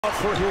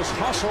For his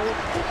hustle,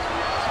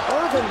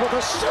 Irving with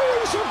a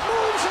series of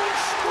moves and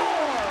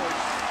scores!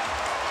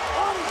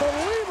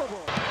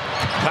 Unbelievable!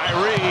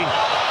 Kyrie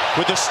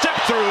with the step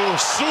through,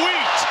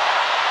 sweet!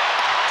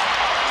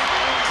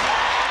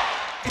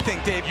 I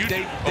think they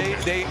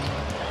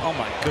oh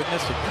my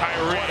goodness,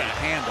 Kyrie. What a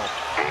handle.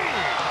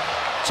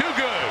 Too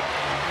good.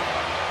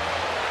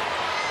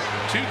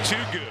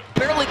 Too good.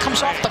 Barely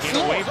comes off the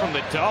floor. Away from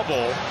the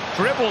double,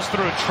 dribbles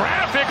through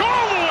traffic,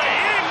 all the way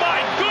in, my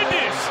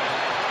goodness!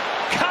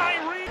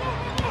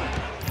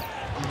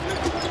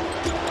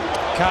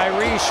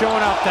 Kyrie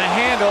showing off the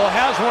handle,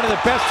 has one of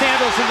the best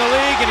handles in the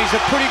league, and he's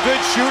a pretty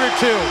good shooter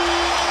too.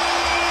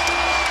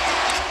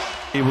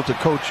 Able to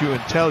coach you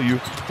and tell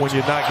you when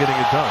you're not getting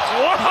it done.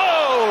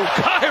 Whoa!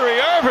 Kyrie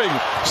Irving,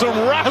 some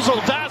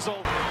razzle-dazzle.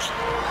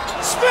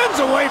 Spins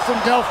away from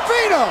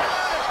Delfino,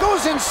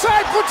 goes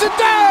inside, puts it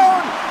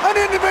down! An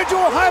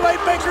individual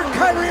highlight maker,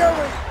 Kyrie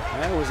Irving.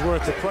 That was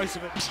worth the price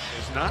of it.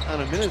 He's not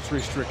on a minutes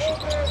restriction.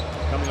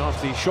 Coming off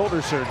the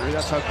shoulder surgery,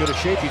 that's how good a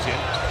shape he's in.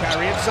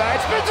 Kyrie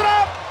inside, spins it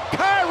up!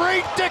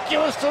 Kyrie,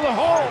 ridiculous to the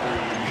hole.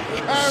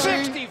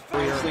 60. In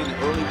the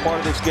early part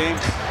of this game,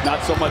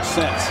 not so much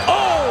sense.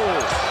 Oh!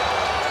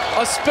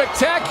 A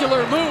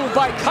spectacular move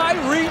by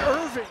Kyrie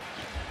Irving.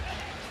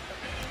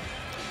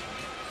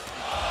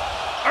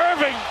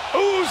 Irving,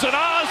 oohs and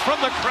ahs from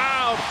the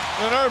crowd.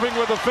 And Irving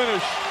with the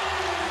finish.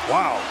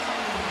 Wow.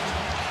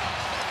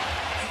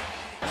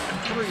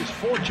 Threes,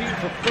 14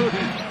 for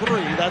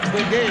 33. That's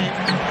the game.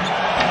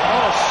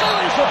 Oh,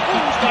 series of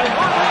moves by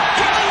Irving.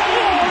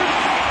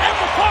 And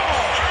the foul.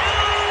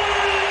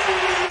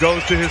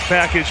 Goes to his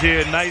package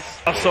here.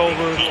 Nice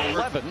crossover.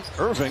 11.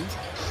 Irving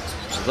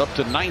is up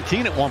to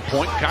 19 at one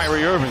point.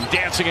 Kyrie Irving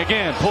dancing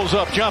again. Pulls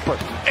up jumper.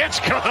 It's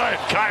good.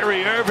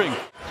 Kyrie Irving.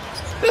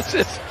 This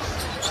is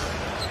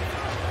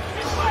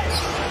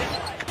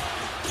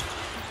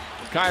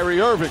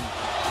Kyrie Irving.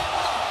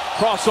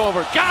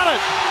 Crossover. Got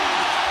it.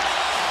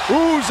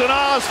 Oohs and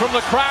ahs from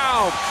the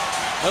crowd.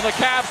 And the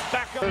Cavs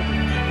back up.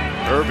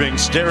 Irving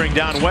staring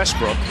down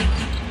Westbrook.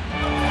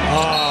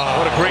 Oh,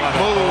 what a great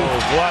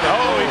move.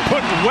 He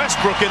put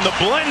Westbrook in the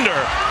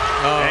blender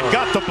and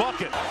got the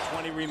bucket.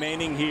 20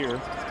 remaining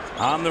here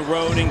on the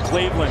road in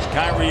Cleveland.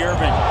 Kyrie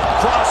Irving.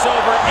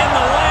 Crossover in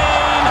the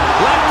lane.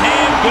 Left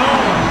hand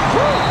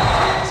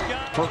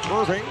goal. For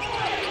Irving.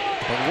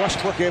 And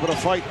Westbrook able to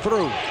fight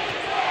through.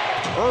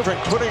 Irving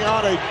putting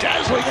on a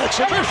dazzling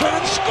exhibition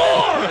and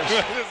scores!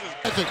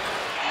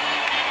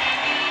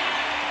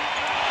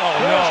 Oh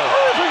no.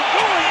 Irving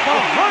going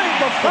behind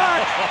the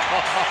back.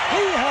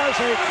 He has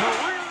a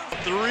career.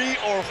 3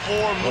 or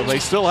 4 moves. Well, they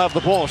still have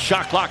the ball.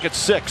 Shot clock at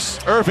 6.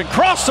 Irving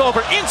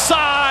crossover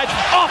inside,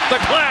 off the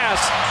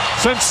glass.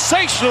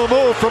 Sensational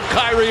move from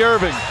Kyrie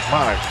Irving.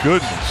 My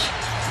goodness.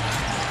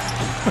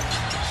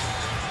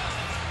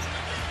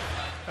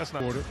 That's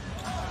not order.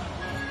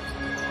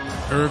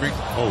 Irving,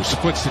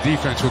 splits the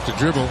defense with the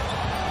dribble.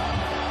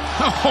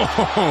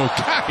 Oh,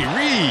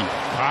 Kyrie.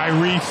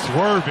 Kyrie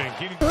swerving.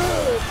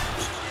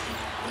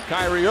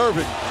 Kyrie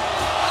Irving.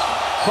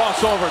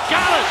 Crossover.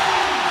 Got it!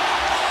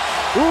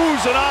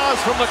 Oohs and ahs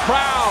from the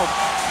crowd.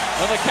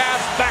 And the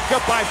Cavs back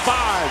up by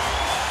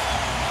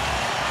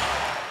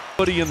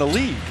 5. In the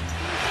league.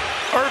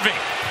 Irving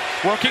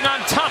working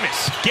on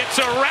Thomas. Gets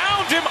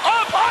around him,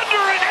 up,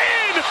 under, and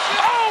in!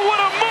 Oh, what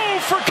a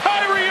move for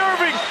Kyrie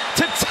Irving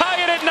to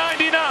tie it at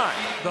 99.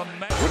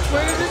 Which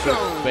way did it go?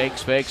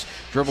 Fakes,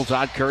 dribbles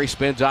on Curry,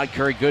 spins on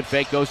Curry, good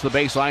fake, goes to the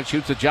baseline,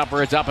 shoots a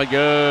jumper, it's up and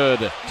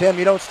good. Tim,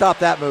 you don't stop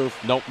that move.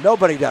 Nope.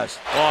 Nobody does.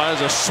 Oh,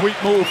 that's a sweet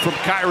move from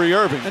Kyrie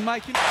Irving. And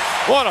Mikey.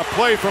 What a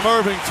play from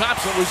Irving.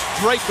 Thompson was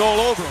draped all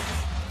over him.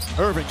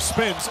 Irving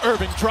spins,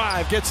 Irving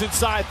drive, gets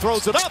inside,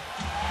 throws it up,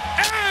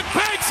 and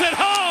banks it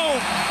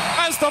home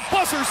as the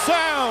buzzer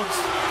sounds.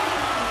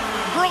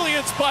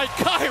 Brilliance by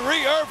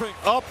Kyrie Irving.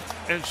 Up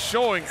and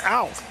showing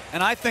out.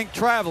 And I think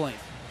traveling.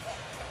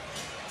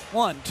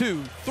 1,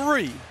 2,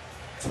 3.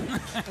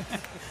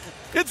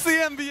 It's the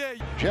NBA.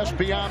 Just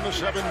beyond the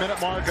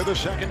 7-minute mark of the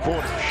second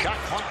quarter. Shot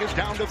clock is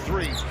down to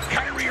 3.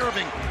 Kyrie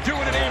Irving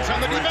doing it aims on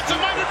the defensive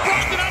minded.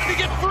 Boston out to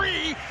get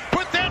free.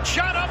 Put that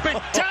shot up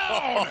and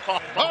down.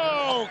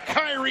 Oh,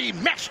 Kyrie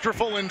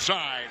masterful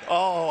inside.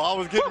 Oh, I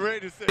was getting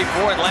ready to say.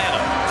 For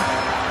Atlanta.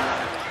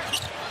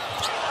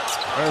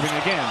 Irving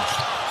again.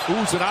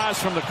 Oohs and ahs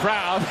from the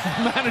crowd.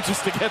 Manages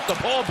to get the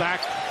ball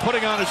back.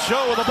 Putting on a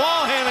show with the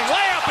ball handling.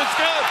 Layup is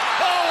good.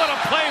 Oh, what a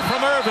play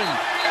from Irving.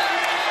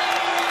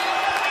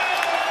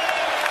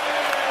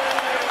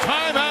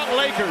 Timeout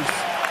Lakers.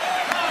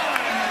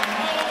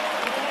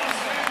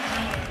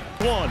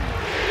 1.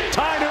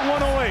 Tied at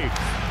 108.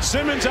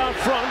 Simmons out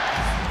front.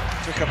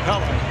 To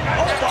Capella.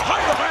 Oh,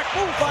 behind the back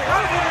move by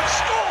Irving and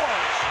scores.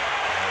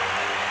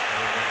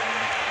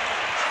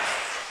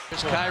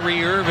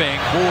 Kyrie Irving,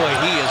 boy,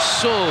 he is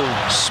so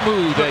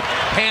smooth at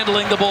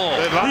handling the ball.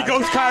 He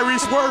goes Kyrie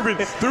swerving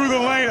through the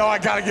lane. Oh, I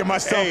got to get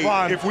myself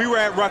on. If we were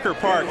at Rucker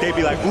Park, they'd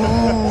be like, ooh,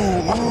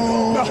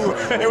 ooh. No,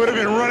 it would have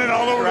been running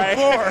all over the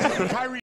floor. Kyrie